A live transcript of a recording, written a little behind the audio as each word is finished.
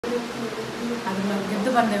ಅದು ನಾವು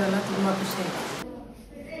ಗೆದ್ದು ಬಂದೇವಲ್ಲ, ತುಂಬ ಖುಷಿ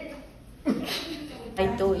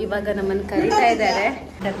ಆಯಿತು. ಇವಾಗ ನಮ್ಮನ್ನು ಕರೀತಾ ಇದ್ದಾರೆ,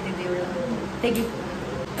 ಕರ್ತಿದ್ದೀವಿ ತೆಗಿ.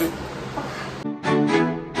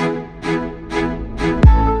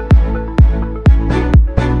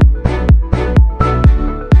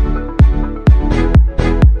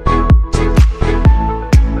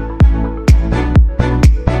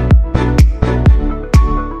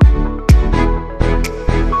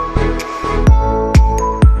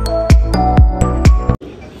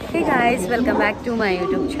 Welcome back to my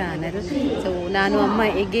YouTube channel. So ನಾನು ಅಮ್ಮ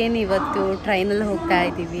ಎಗೇನ್ ಇವತ್ತು ಟ್ರೈನಲ್ಲಿ ಹೋಗ್ತಾ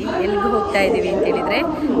ಇದ್ದೀವಿ. ಎಲ್ಲಿಗೂ ಹೋಗ್ತಾ ಇದ್ದೀವಿ ಅಂತೇಳಿದರೆ,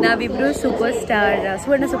 ನಾವಿಬ್ಬರು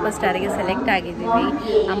ಸುವರ್ಣ ಸೂಪರ್ ಸ್ಟಾರಿಗೆ ಸೆಲೆಕ್ಟ್ ಆಗಿದ್ದೀವಿ.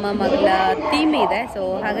 ಅಮ್ಮ ಮಗಳ ಥೀಮ್ ಇದೆ, ಸೊ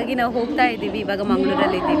ಹಾಗಾಗಿ ನಾವು ಹೋಗ್ತಾ ಇದ್ದೀವಿ. ಇವಾಗ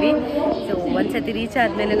ಮಂಗಳೂರಲ್ಲಿದ್ದೀವಿ. ಸೊ ಒಂದ್ಸತಿ ರೀಚ್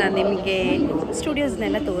ಆದಮೇಲೆ ನಾನು ನಿಮಗೆ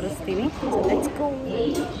ಸ್ಟುಡಿಯೋಸ್ನೆಲ್ಲ ತೋರಿಸ್ತೀನಿ. So let's go.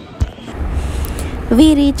 V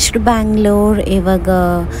reached Bangalore. ಇವಾಗ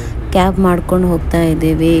ಕ್ಯಾಬ್ ಮಾಡ್ಕೊಂಡು ಹೋಗ್ತಾ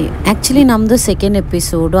ಇದ್ದೀವಿ. ಆ್ಯಕ್ಚುಲಿ ನಮ್ಮದು ಸೆಕೆಂಡ್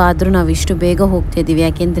ಎಪಿಸೋಡು, ಆದರೂ ನಾವು ಇಷ್ಟು ಬೇಗ ಹೋಗ್ತಾ ಇದ್ದೀವಿ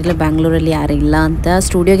ಯಾಕೆಂದರೆ ಬ್ಯಾಂಗ್ಳೂರಲ್ಲಿ ಯಾರು ಇಲ್ಲ ಅಂತ.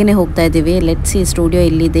 ಸ್ಟುಡಿಯೋಗೆ ಹೋಗ್ತಾ ಇದ್ದೀವಿ. ಲೆಟ್ಸ್ ಸಿ ಸ್ಟುಡಿಯೋ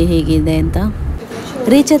ಎಲ್ಲಿದೆ ಹೇಗಿದೆ ಅಂತ.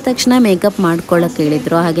 ರೀಚ್ ಆದ ತಕ್ಷಣ ಮೇಕಪ್ ಮಾಡ್ಕೊಳ್ಳೋಕೆ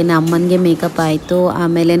ಹೇಳಿದರು. ಹಾಗೆಯೇ ಅಮ್ಮನಿಗೆ ಮೇಕಪ್ ಆಯಿತು.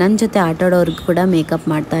 ಆಮೇಲೆ ನನ್ನ ಜೊತೆ ಆಟಾಡೋರ್ಗೂ ಕೂಡ ಮೇಕಪ್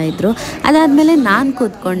ಮಾಡ್ತಾಯಿದ್ರು. ಅದಾದಮೇಲೆ ನಾನು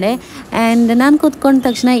ಕೂತ್ಕೊಂಡೆ. ಆ್ಯಂಡ್ ನಾನು ಕೂತ್ಕೊಂಡ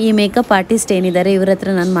ತಕ್ಷಣ ಈ ಮೇಕಪ್ ಆರ್ಟಿಸ್ಟ್ ಏನಿದ್ದಾರೆ ಇವ್ರ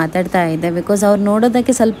ಹತ್ರ ನಾನು ಮಾತಾಡ್ತಾ ಇದ್ದೆ. ಬಿಕಾಸ್ ಅವ್ರು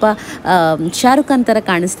ನೋಡೋದಕ್ಕೆ ಸ್ವಲ್ಪ ಶಾರುಖ್ ಖಾನ್ ಥರ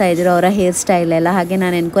ಕಾಣಿಸ್ತಾ ಇದ್ರು, ಅವರ ಹೇರ್ ಸ್ಟೈಲ್ ಎಲ್ಲ. ಹಾಗೆ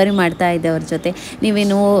ನಾನು ಎನ್ಕ್ವೈರಿ ಮಾಡ್ತಾ ಇದ್ದೆ ಅವ್ರ ಜೊತೆ,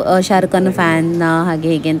 ನೀವೇನು ಶಾರುಖ್ ಖಾನ್ ಫ್ಯಾನ್ನ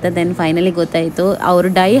ಹಾಗೆ ಹೀಗೆ ಅಂತ. ದೆನ್ ಫೈನಲಿ ಗೊತ್ತಾಯಿತು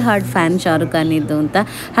ಅವರು dye hard fan Shahrukh Khan ಇದ್ದು ಅಂತ.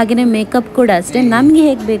 ಹಾಗೆಯೇ ಮೇಕಪ್ ಕೂಡ ಅಷ್ಟೇ ನಮಗೆ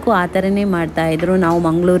ಹೇಗೆ ಬೇಕು ಆ ಥರನೇ ಮಾಡ್ತಾಯಿದ್ರು. ನಾವು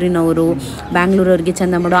ಮಂಗಳೂರಿನವರು ಬ್ಯಾಂಗ್ಳೂರವ್ರಿಗೆ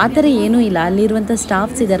ಚೆಂದ ಮಾಡೋ ಆ ಥರ ಏನೂ ಇಲ್ಲ. ಅಲ್ಲಿರುವಂಥ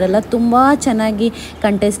ಸ್ಟಾಫ್ಸ್ ಇದ್ದಾರಲ್ಲ ತುಂಬ ಚೆನ್ನಾಗಿ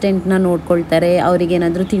ಕಂಟೆಸ್ಟೆಂಟ್ನ ನೋಡ್ಕೊಳ್ತಾರೆ.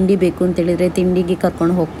 ಅವರಿಗೇನಾದರೂ ತಿಂಡಿ ಬೇಕು ಅಂತೇಳಿದರೆ ತಿಂಡಿಗೆ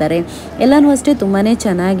ಕರ್ಕೊಂಡು ಹೋಗ್ತಾರೆ. ಎಲ್ಲನೂ ಅಷ್ಟೇ ತುಂಬಾ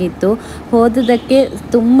ಚೆನ್ನಾಗಿತ್ತು. ಹೋದದಕ್ಕೆ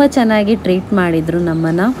ತುಂಬ ಚೆನ್ನಾಗಿ ಟ್ರೀಟ್ ಮಾಡಿದರು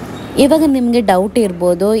ನಮ್ಮನ್ನು. ಇವಾಗ ನಿಮಗೆ ಡೌಟ್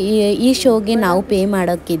ಇರ್ಬೋದು, ಈ ಶೋಗೆ ನಾವು ಪೇ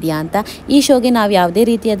ಮಾಡೋಕ್ಕಿದೆಯಾ ಅಂತ. ಈ ಶೋಗೆ ನಾವು ಯಾವುದೇ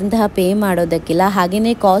ರೀತಿಯಾದಂತಹ ಪೇ ಮಾಡೋದಕ್ಕಿಲ್ಲ.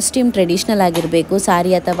 ಹಾಗೆಯೇ ಕಾಸ್ಟ್ಯೂಮ್ ಟ್ರೆಡಿಷ್ನಲ್ ಆಗಿರಬೇಕು,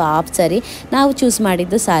 ಸಾರಿ ಅಥವಾ ಆಫ್ ಸಾರಿ. ನಾವು ಚೂಸ್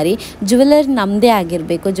ಮಾಡಿದ್ದು ಸಾರಿ. ಜ್ಯುವೆಲರ್ ನಮ್ಮದೇ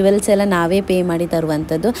ಆಗಿರಬೇಕು, ಜ್ಯುವೆಲ್ಸ್ ಎಲ್ಲ ನಾವೇ ಪೇ ಮಾಡಿ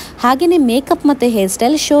ತರುವಂಥದ್ದು. ಹಾಗೆಯೇ ಮೇಕಪ್ ಮತ್ತು ಹೇರ್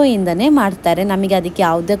ಸ್ಟೈಲ್ ಶೋಯಿಂದನೇ ಮಾಡ್ತಾರೆ. ನಮಗೆ ಅದಕ್ಕೆ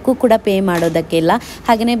ಯಾವುದಕ್ಕೂ ಕೂಡ ಪೇ ಮಾಡೋದಕ್ಕಿಲ್ಲ.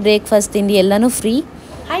 ಹಾಗೆಯೇ ಬ್ರೇಕ್ಫಾಸ್ಟ್ ತಿಂಡಿ ಎಲ್ಲನೂ free.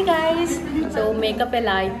 Hi guys. So makeup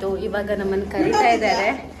ಎಲ್ಲ ಆಯಿತು. ಇವಾಗ ನಮ್ಮನ್ನು ಕರೀತಾ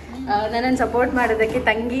ಇದ್ದಾರೆ. ನನ್ನನ್ನು ಸಪೋರ್ಟ್ ಮಾಡೋದಕ್ಕೆ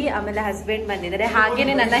ತಂಗಿ ಆಮೇಲೆ ಹಸ್ಬೆಂಡ್ ಬಂದಿದ್ದಾರೆ.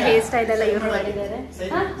 ಹಾಗೇನೆ ನನ್ನ ಹೇರ್ ಸ್ಟೈಲ್ ಎಲ್ಲ ಇವ್ರು ಮಾಡಿದ್ದಾರೆ.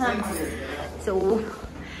 So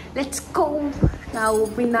let's go. ನಾವು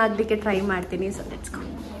ವಿನ್ ಆಗಲಿಕ್ಕೆ ಟ್ರೈ ಮಾಡ್ತೀನಿ. So let's go.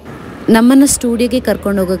 ನಮ್ಮನ್ನು ಸ್ಟುಡಿಯೋಗೆ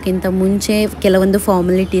ಕರ್ಕೊಂಡು ಹೋಗೋಕ್ಕಿಂತ ಮುಂಚೆ ಕೆಲವೊಂದು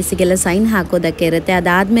ಫಾರ್ಮಾಲಿಟೀಸಿಗೆಲ್ಲ ಸೈನ್ ಹಾಕೋದಕ್ಕೆ ಇರುತ್ತೆ.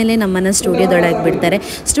 ಅದಾದಮೇಲೆ ನಮ್ಮನ್ನು ಸ್ಟುಡಿಯೋದೊಳಗೆ ಬಿಡ್ತಾರೆ.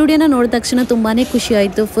 ಸ್ಟುಡಿಯೋನ ನೋಡಿದ ತಕ್ಷಣ ತುಂಬಾ ಖುಷಿ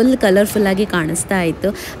ಆಯಿತು. ಫುಲ್ ಕಲರ್ಫುಲ್ಲಾಗಿ ಕಾಣಿಸ್ತಾ ಇತ್ತು.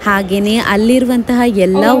 ಹಾಗೆಯೇ ಅಲ್ಲಿರುವಂತಹ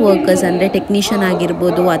ಎಲ್ಲ ವರ್ಕರ್ಸ್ ಅಂದರೆ ಟೆಕ್ನಿಷಿಯನ್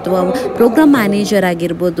ಆಗಿರ್ಬೋದು ಅಥವಾ ಪ್ರೋಗ್ರಾಮ್ ಮ್ಯಾನೇಜರ್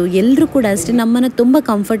ಆಗಿರ್ಬೋದು, ಎಲ್ಲರೂ ಕೂಡ ಅಷ್ಟೇ ನಮ್ಮನ್ನು ತುಂಬ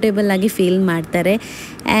ಕಂಫರ್ಟೇಬಲ್ ಆಗಿ ಫೀಲ್ ಮಾಡ್ತಾರೆ.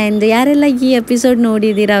 ಆ್ಯಂಡ್ ಯಾರೆಲ್ಲ ಈ ಎಪಿಸೋಡ್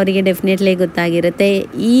ನೋಡಿದ್ದೀರಾ ಅವರಿಗೆ ಡೆಫಿನೆಟ್ಲಿ ಗೊತ್ತಾಗಿರುತ್ತೆ.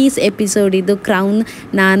 ಈ ಎಪಿಸೋಡ್ ಇದು ಕ್ರೌನ್.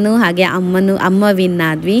 ನಾನು ಹಾಗೆ ಅಮ್ಮ ವಿನ್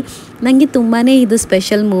ಆದ್ವಿ. ನನಗೆ ತುಂಬಾ ಇದು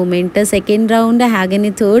ಸ್ಪೆಷಲ್ ಮೂಮೆಂಟ್. ಸೆಕೆಂಡ್ ರೌಂಡ್ ಹಾಗೆಯೇ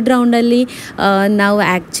ಥರ್ಡ್ ರೌಂಡಲ್ಲಿ ನಾವು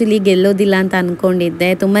ಆ್ಯಕ್ಚುಲಿ ಗೆಲ್ಲೋದಿಲ್ಲ ಅಂತ ಅಂದ್ಕೊಂಡಿದ್ದೆ.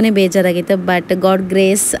 ತುಂಬಾ ಬೇಜಾರಾಗಿತ್ತು. ಬಟ್ ಗಾಡ್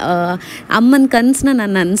ಗ್ರೇಸ್ ಅಮ್ಮನ ಕನಸನ್ನ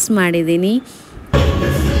ನಾನು ನನಸು ಮಾಡಿದ್ದೀನಿ.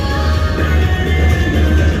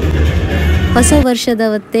 ಹೊಸ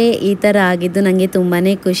ವರ್ಷದವತ್ತೇ ಈ ಥರ ಆಗಿದ್ದು ನನಗೆ ತುಂಬಾ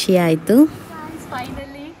ಖುಷಿ ಆಯಿತು.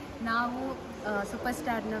 ಫೈನಲಿ ನಾವು ಸೂಪರ್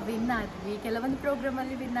ಸ್ಟಾರ್ನ ವಿನ್ ಆದ್ವಿ. ಕೆಲವೊಂದು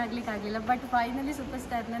ಪ್ರೋಗ್ರಾಮಲ್ಲಿ ವಿನ್ ಆಗಲಿಕ್ಕಾಗಲಿಲ್ಲ, ಬಟ್ ಫೈನಲಿ ಸೂಪರ್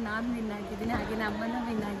ಸ್ಟಾರ್ನ ನಾನು ವಿನ್ ಆಗಿದ್ದೀನಿ. ಹಾಗೆ ಅಮ್ಮನ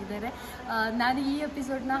ವಿನ್ ಆಗಿದ್ದಾರೆ. ನಾನು ಈ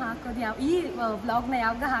ಎಪಿಸೋಡ್ನ ಹಾಕೋದು ಈ ವ್ಲಾಗ್ನ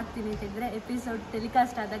ಯಾವಾಗ ಹಾಕ್ತೀನಿ ಅಂತಂದರೆ ಎಪಿಸೋಡ್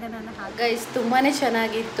ಟೆಲಿಕಾಸ್ಟ್ ಆದಾಗ ನಾನು ಗೈಸ್ ತುಂಬಾ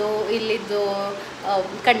ಚೆನ್ನಾಗಿತ್ತು. ಇಲ್ಲಿದ್ದು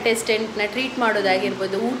ಕಂಟೆಸ್ಟೆಂಟ್ನ ಟ್ರೀಟ್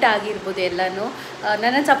ಮಾಡೋದಾಗಿರ್ಬೋದು, ಊಟ ಆಗಿರ್ಬೋದು ಎಲ್ಲನೂ.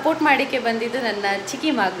 ನನ್ನನ್ನು ಸಪೋರ್ಟ್ ಮಾಡೋಕ್ಕೆ ಬಂದಿದ್ದು ನನ್ನ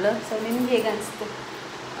ಚಿಕ್ಕಿ ಮಗಳು. ಸೊ ನಿಮ್ಗೆ ಹೇಗೆ ಅನಿಸ್ತು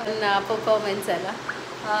ನನ್ನ ಪರ್ಫಾರ್ಮೆನ್ಸ್ ಎಲ್ಲ?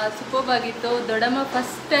 ಸೂಪರ್ಬ್ ಆಗಿತ್ತು. ದೊಡ್ಡಮ್ಮ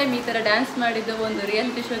ಫಸ್ಟ್ ಟೈಮ್ ಈ ಥರ ಡ್ಯಾನ್ಸ್ ಮಾಡಿದ್ದು ಒಂದು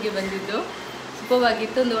ರಿಯಾಲಿಟಿ ಶೋಗೆ ಬಂದಿದ್ದು. ಸೂಪರ್ಬ್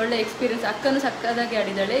ಆಗಿತ್ತು. ಒಂದು ಒಳ್ಳೆ ಎಕ್ಸ್ಪೀರಿಯನ್ಸ್. ಅಕ್ಕನೂ ಸಕ್ಕದಾಗಿ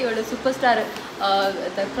ಆಡಿದ್ದಾಳೆ. ಇವಳು ಸೂಪರ್ ಸ್ಟಾರ್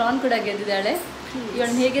ಕ್ರಾನ್ ಕೂಡ ಗೆದ್ದಿದ್ದಾಳೆ.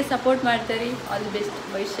 ಇವಳನ್ನ ಹೇಗೆ ಸಪೋರ್ಟ್ ಮಾಡ್ತಾರೆ? ಆಲ್ ದಿ ಬೆಸ್ಟ್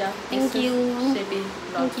ಭವಿಷ್ಯ. Thank you Shetty.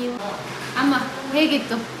 Thank you. ಅಮ್ಮ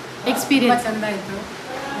ಹೇಗಿತ್ತು ಎಕ್ಸ್ಪೀರಿಯನ್ಸ್? ಚೆಂದ ಆಯಿತು.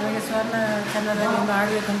 ನಮಗೆ ಸ್ವರ್ಣ ಚಂದ್ರದಲ್ಲಿ ಒಂದು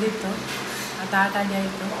ಆಡಬೇಕಂದಿತ್ತು, ಅದು ಆಟ ಆಡಿ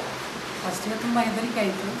ಆಯಿತು. ಫಸ್ಟಿಗೆ ತುಂಬ ಹೆದರಿಕೆ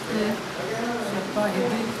ಆಯಿತು,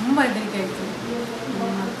 ತುಂಬ ಹೆದರಿಕೆ ಆಯಿತು.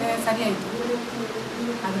 ಮತ್ತು ಸರಿ ಆಯಿತು.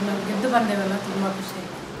 ಅದು ನಾವು ಗೆದ್ದು ಬಂದೇವಲ್ಲ, ತುಂಬ ಖುಷಿ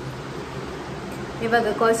ಆಯಿತು. ಇವಾಗ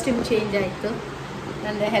ಕಾಸ್ಟ್ಯೂಮ್ ಚೇಂಜ್ ಆಯಿತು.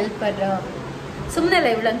 ನನ್ನ ಹೆಲ್ಪರ್ ಸುಮ್ಮನೆಲ್ಲ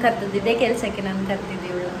ಇವಳಂಗೆ ಕರ್ತಿದ್ದೆ ಕೆಲಸಕ್ಕೆ. ನಾನು ಕರ್ತಿದ್ದೆ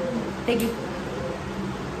ಇವಳು. ತೆಗಿ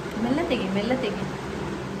ಮೆಲ್ಲ ತೆಗಿ.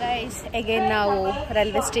 ಗೈಸ್ ಎಗೇನ್ ನಾವು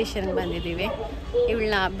ರೈಲ್ವೆ ಸ್ಟೇಷನ್ಗೆ ಬಂದಿದ್ದೀವಿ.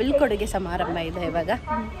 ಇವಳನ್ನ ಬೀಳ್ಕೊಡುಗೆ ಸಮಾರಂಭ ಇದೆ ಇವಾಗ.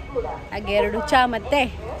 ಹಾಗೆ 2 ಚಾ ಮತ್ತು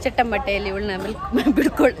ಚಟ್ಟಂಬಟ್ಟೆಯಲ್ಲಿ ಇವಳನ್ನ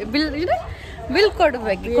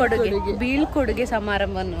ಬೀಳ್ಕೊಡುಗೆ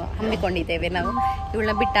ಸಮಾರಂಭವನ್ನು ಹಮ್ಮಿಕೊಂಡಿದ್ದೇವೆ ನಾವು.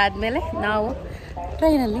 ಇವಳನ್ನ ಬಿಟ್ಟಾದ್ಮೇಲೆ ನಾವು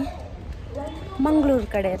ಟ್ರೈನಲ್ಲಿ ಮಂಗಳೂರು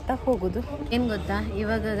ಕಡೆ ಅಂತ ಹೋಗೋದು. ಏನು ಗೊತ್ತಾ,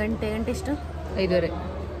 ಇವಾಗ ಗಂಟೆ ಎಷ್ಟು? 5:30.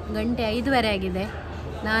 ಗಂಟೆ 5:30 ಆಗಿದೆ.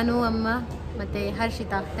 ನಾನು, ಅಮ್ಮ ಮತ್ತು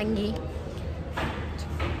ಹರ್ಷಿತಾ ತಂಗಿ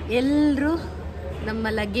ಎಲ್ಲರೂ ನಮ್ಮ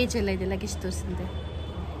ಲಗೇಜ್ ಎಲ್ಲ ಇದೆ. ಲಗೇಜ್ ತೋರಿಸಿದೆ,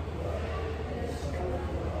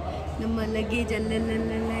 ನಮ್ಮ ಲಗೇಜ್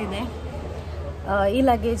ಅಲ್ಲೆಲ್ಲ ಇದೆ. ಈ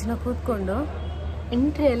ಲಗೇಜ್ನ ಕೂತ್ಕೊಂಡು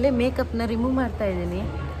ಎಂಟ್ರಿಯಲ್ಲೇ ಮೇಕಪ್ನ ರಿಮೂವ್ ಮಾಡ್ತಾ ಇದ್ದೀನಿ.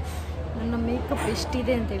 ನನ್ನ ಮೇಕಪ್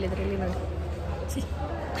ಎಷ್ಟಿದೆ ಅಂತ ಹೇಳಿದ್ರೆ ಇಲ್ಲಿ ನೋಡಿ.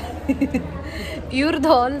 ಇವ್ರದ್ದು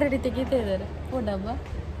ಆಲ್ರೆಡಿ ತೆಗಿತಾ ಇದ್ದಾರೆ ಫೋಟೋಬ್ಬ.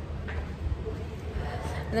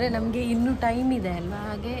 ಅಂದರೆ ನಮಗೆ ಇನ್ನೂ ಟೈಮ್ ಇದೆ ಅಲ್ವಾ,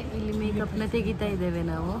 ಹಾಗೆ ಇಲ್ಲಿ ಮೇಕಪ್ನ ತೆಗಿತಾ ಇದ್ದೇವೆ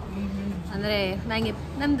ನಾವು. ಅಂದರೆ ನನಗೆ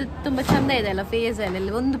ನಮ್ಮದು ತುಂಬ ಚೆಂದ ಇದೆ ಅಲ್ಲ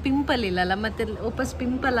ಫೇಸಲ್ಲಿ, ಒಂದು ಪಿಂಪಲ್ ಇಲ್ಲಲ್ಲ, ಮತ್ತು ವಾಪಸ್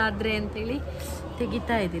ಪಿಂಪಲ್ ಆದರೆ ಅಂತೇಳಿ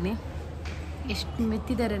ತೆಗಿತಾ ಇದ್ದೀನಿ. ಎಷ್ಟು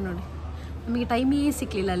ಮೆತ್ತಿದ್ದಾರೆ ನೋಡಿ. ನಮಗೆ ಟೈಮೇ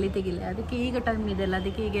ಸಿಕ್ಕಲಿಲ್ಲ ಅಲ್ಲಿ ತೆಗಿಲ್ಲ, ಅದಕ್ಕೆ ಈಗ ಟೈಮ್ ಇದೆಯಲ್ಲ,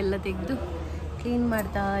 ಅದಕ್ಕೆ ಈಗೆಲ್ಲ ತೆಗೆದು ಕ್ಲೀನ್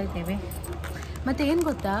ಮಾಡ್ತಾ ಇದ್ದೇವೆ. ಮತ್ತು ಏನು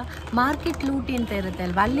ಗೊತ್ತಾ, ಮಾರ್ಕೆಟ್ ಲೂಟಿ ಅಂತ ಇರುತ್ತೆ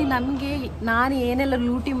ಅಲ್ವಾ, ಅಲ್ಲಿ ನಮಗೆ ನಾನು ಏನೆಲ್ಲ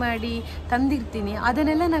ಲೂಟಿ ಮಾಡಿ ತಂದಿರ್ತೀನಿ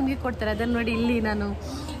ಅದನ್ನೆಲ್ಲ ನಮಗೆ ಕೊಡ್ತಾರೆ. ಅದನ್ನು ನೋಡಿ, ಇಲ್ಲಿ ನಾನು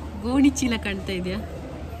ಗೋಣಿ ಚೀಲ ಕಾಣ್ತಾ ಇದೆಯಾ,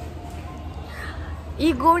 ಈ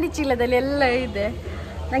ಗೋಣಿ ಚೀಲದಲ್ಲಿ ಎಲ್ಲ ಇದೆ.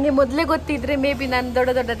 ನನಗೆ ಮೊದಲೇ ಗೊತ್ತಿದ್ರೆ ಮೇ ಬಿ ನಾನು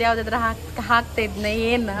ದೊಡ್ಡದು ಯಾವುದಾದ್ರೂ ಹಾಕ್ತಾ ಇದ್ದೆ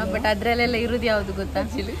ಏನು, ಬಟ್ ಅದರಲ್ಲೆಲ್ಲ ಇರೋದು ಯಾವುದು ಗೊತ್ತಾ,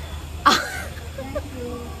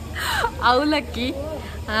 ಅವಲಕ್ಕಿ,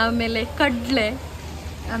 ಆಮೇಲೆ ಕಡಲೆ,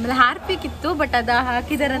 ಆಮೇಲೆ ಹಾರ್ಪಿಕ್ ಇತ್ತು, ಬಟ್ ಅದು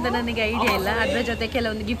ಹಾಕಿದ್ದಾರೆ ಅಂತ ನನಗೆ ಐಡಿಯಾ ಇಲ್ಲ. ಅದರ ಜೊತೆ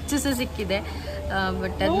ಕೆಲವೊಂದು ಗಿಫ್ಟ್ಸ್ ಸಿಕ್ಕಿದೆ,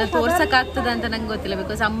 ಬಟ್ ಅದನ್ನ ತೋರ್ಸೋಕ್ಕಾಗ್ತದ ಅಂತ ನಂಗೆ ಗೊತ್ತಿಲ್ಲ.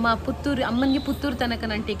 ಬಿಕಾಸ್ ಅಮ್ಮನಿಗೆ ಪುತ್ತೂರು ತನಕ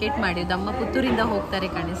ನಾನು ಟಿಕೆಟ್ ಮಾಡಿದ್ದು. ಅಮ್ಮ ಪುತ್ತೂರಿಂದ ಹೋಗ್ತಾರೆ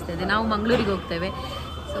ಕಾಣಿಸ್ತದೆ, ನಾವು ಮಂಗಳೂರಿಗೆ ಹೋಗ್ತೇವೆ.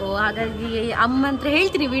 ಸೊ ಹಾಗಾಗಿ ಅಮ್ಮ ಅಂತ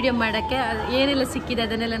ಹೇಳ್ತೀನಿ ವಿಡಿಯೋ ಮಾಡೋಕ್ಕೆ, ಏನೆಲ್ಲ ಸಿಕ್ಕಿದೆ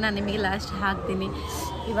ಅದನ್ನೆಲ್ಲ ನಾನು ನಿಮಗೆ ಲಾಸ್ಟ್ ಹಾಕ್ತೀನಿ.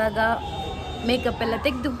 ಇವಾಗ ಮೇಕಪ್ ಎಲ್ಲ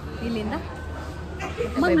ತೆಗೆದು ಇಲ್ಲಿಂದ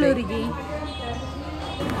ಮಂಗಳೂರಿಗೆ.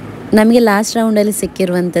 ನಮಗೆ ಲಾಸ್ಟ್ ರೌಂಡಲ್ಲಿ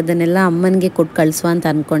ಸಿಕ್ಕಿರುವಂಥದ್ದನ್ನೆಲ್ಲ ಅಮ್ಮನಿಗೆ ಕೊಟ್ಟು ಕಳಿಸುವ ಅಂತ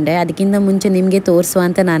ಅಂದ್ಕೊಂಡೆ. ಅದಕ್ಕಿಂತ ಮುಂಚೆ ನಿಮಗೆ ತೋರಿಸುವ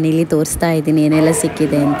ಅಂತ ನಾನು ಇಲ್ಲಿ ತೋರಿಸ್ತಾ ಇದ್ದೀನಿ ಏನೆಲ್ಲ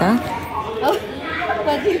ಸಿಕ್ಕಿದೆ ಅಂತ.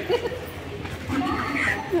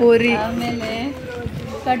 ಪೂರಿ, ಆಮೇಲೆ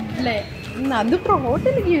ಕಡಲೆ, ಅದು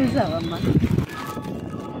ಹೋಟೆಲ್ಗೆ ಯೂಸ್ ಅವಮ್ಮ.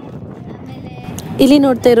 ಇಲ್ಲಿ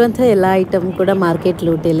ನೋಡ್ತಾ ಇರುವಂತಹ ಎಲ್ಲ ಐಟಮ್ ಕೂಡ ಮಾರ್ಕೆಟ್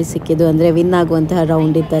ಲೂಟಿಯಲ್ಲಿ ಸಿಕ್ಕಿದ್ದು, ಅಂದರೆ ವಿನ್ ಆಗುವಂತಹ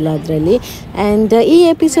ರೌಂಡ್ ಇತ್ತಲ್ಲ ಅದರಲ್ಲಿ. ಆ್ಯಂಡ್ ಈ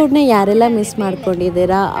ಎಪಿಸೋಡ್ನ ಯಾರೆಲ್ಲ ಮಿಸ್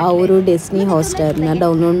ಮಾಡ್ಕೊಂಡಿದ್ದೀರಾ ಅವರು ಡಿಸ್ನಿ ಹಾಟ್‌ಸ್ಟಾರ್ನ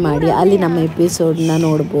ಡೌನ್ಲೋಡ್ ಮಾಡಿ ಅಲ್ಲಿ ನಮ್ಮ ಎಪಿಸೋಡ್ನ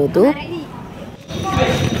ನೋಡ್ಬೋದು.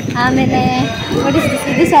 ಆಮೇಲೆ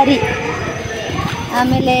ಇದು ಸಾರಿ,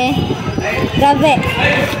 ಆಮೇಲೆ ರವೆ,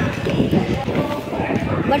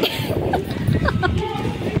 ಬಟ್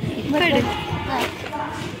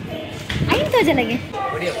 5,000ಗೆ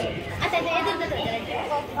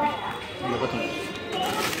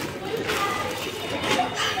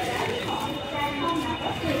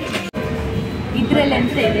ಇದರಲ್ಲಿ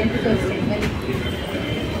ಎಂತ ಇದೆ ಅಂತ ತೋರಿಸ್ತೀನಿ.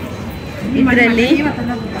 ಇದರಲ್ಲಿ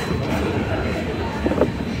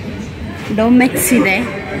ಡೊಮೆಕ್ಸ್ ಇದೆ,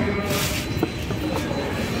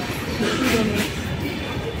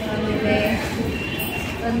 ಆಮೇಲೆ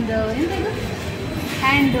ಒಂದು ಎಂಥದ್ದು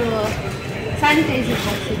ಹ್ಯಾಂಡ್ ಸ್ಯಾನಿಟೈಸರ್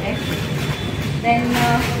ಬಾಕ್ಸ್ ಇದೆ. Then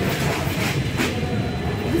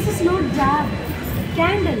this is not jar,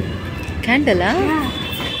 ಕ್ಯಾಂಡಲಾ?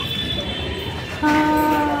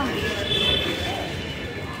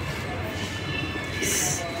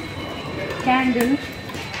 Candle.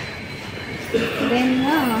 Then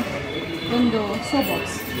ಒಂದು ಸೋಪ್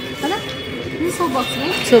ಬಾಕ್ಸ್ ಅಲ್ಲ, ಈ soap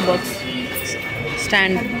box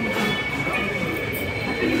stand.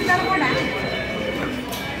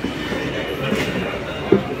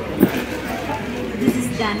 This is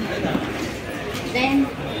done. Then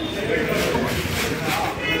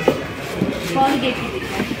Colgate ಇದೆ,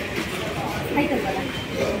 ಆಯ್ತಲ್ಲ.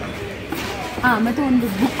 ಮತ್ತು ಒಂದು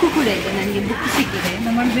ಬುಕ್ಕು ಕೂಡ ಇದೆ, ನನಗೆ ಬುಕ್ ಸಿಕ್ಕಿದೆ.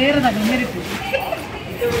 ನಮ್ಮ ಬೇರೆದಾಗ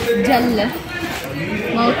gel,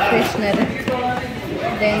 mouth freshener,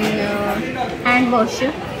 then hand wash,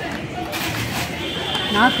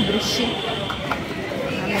 4 brush,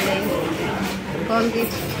 ಆಮೇಲೆ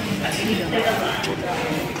ಕಾಲ್ಗೇಟ್.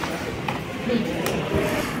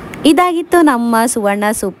 ಇದಾಗಿತ್ತು ನಮ್ಮ ಸುವರ್ಣ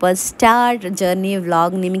ಸೂಪರ್ ಸ್ಟಾರ್ ಜರ್ನಿ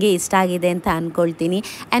ವ್ಲಾಗ್. ನಿಮಗೆ ಇಷ್ಟ ಆಗಿದೆ ಅಂತ ಅಂದ್ಕೊಳ್ತೀನಿ.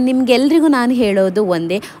 ಆ್ಯಂಡ್ ನಿಮಗೆಲ್ರಿಗೂ ನಾನು ಹೇಳೋದು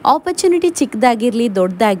ಒಂದೇ, ಆಪರ್ಚುನಿಟಿ ಚಿಕ್ಕದಾಗಿರಲಿ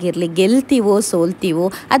ದೊಡ್ಡದಾಗಿರಲಿ, ಗೆಲ್ತೀವೋ ಸೋಲ್ತೀವೋ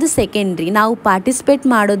ಅದು ಸೆಕೆಂಡ್ರಿ. ನಾವು ಪಾರ್ಟಿಸಿಪೇಟ್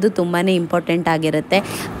ಮಾಡೋದು ತುಂಬಾ ಇಂಪಾರ್ಟೆಂಟ್ ಆಗಿರುತ್ತೆ.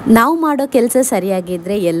 ನಾವು ಮಾಡೋ ಕೆಲಸ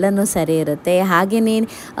ಸರಿಯಾಗಿದ್ದರೆ ಎಲ್ಲನೂ ಸರಿ ಇರುತ್ತೆ. ಹಾಗೆಯೇ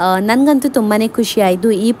ನನಗಂತೂ ತುಂಬಾ ಖುಷಿ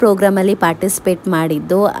ಆಯಿತು ಈ ಪ್ರೋಗ್ರಾಮಲ್ಲಿ ಪಾರ್ಟಿಸಿಪೇಟ್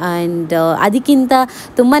ಮಾಡಿದ್ದು. ಆ್ಯಂಡ್ ಅದಕ್ಕಿಂತ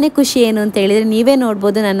ತುಂಬಾ ಖುಷಿ ಏನು ಅಂತ ಹೇಳಿದರೆ, ನೀವೇ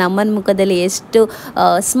ನೋಡ್ಬೋದು ನನ್ನ ಅಮ್ಮನ ಮುಖದಲ್ಲಿ ಎಷ್ಟು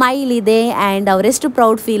ಸ್ಮೈಲ್ ಸ್ಮೈಲ್ ಇದೆ ಆ್ಯಂಡ್ ಅವರೆಷ್ಟು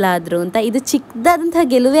ಪ್ರೌಡ್ ಫೀಲ್ ಆದರು ಅಂತ. ಇದು ಚಿಕ್ಕದಾದಂಥ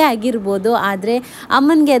ಗೆಲುವೇ ಆಗಿರ್ಬೋದು, ಆದರೆ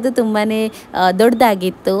ಅಮ್ಮನಿಗೆ ಅದು ತುಂಬಾ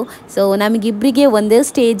ದೊಡ್ಡದಾಗಿತ್ತು. ಸೊ ನಮಗಿಬ್ಬರಿಗೆ ಒಂದೇ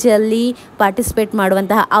ಸ್ಟೇಜಲ್ಲಿ ಪಾರ್ಟಿಸಿಪೇಟ್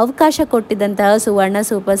ಮಾಡುವಂತಹ ಅವಕಾಶ ಕೊಟ್ಟಿದ್ದಂತಹ ಸುವರ್ಣ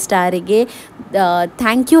ಸೂಪರ್ ಸ್ಟಾರಿಗೆ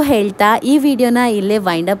ಥ್ಯಾಂಕ್ ಯು ಹೇಳ್ತಾ ಈ ವಿಡಿಯೋನ ಇಲ್ಲೇ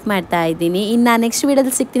ವೈಂಡ್ ಅಪ್ ಮಾಡ್ತಾ ಇದ್ದೀನಿ. ಇನ್ನು ನೆಕ್ಸ್ಟ್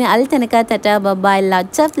ವಿಡಿಯೋದಲ್ಲಿ ಸಿಗ್ತೀನಿ. ಅಲ್ಲಿ ತನಕ ಟಾಟಾ ಬಾಯ್,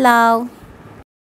 ಲಾಟ್ಸ್ ಆಫ್ ಲವ್.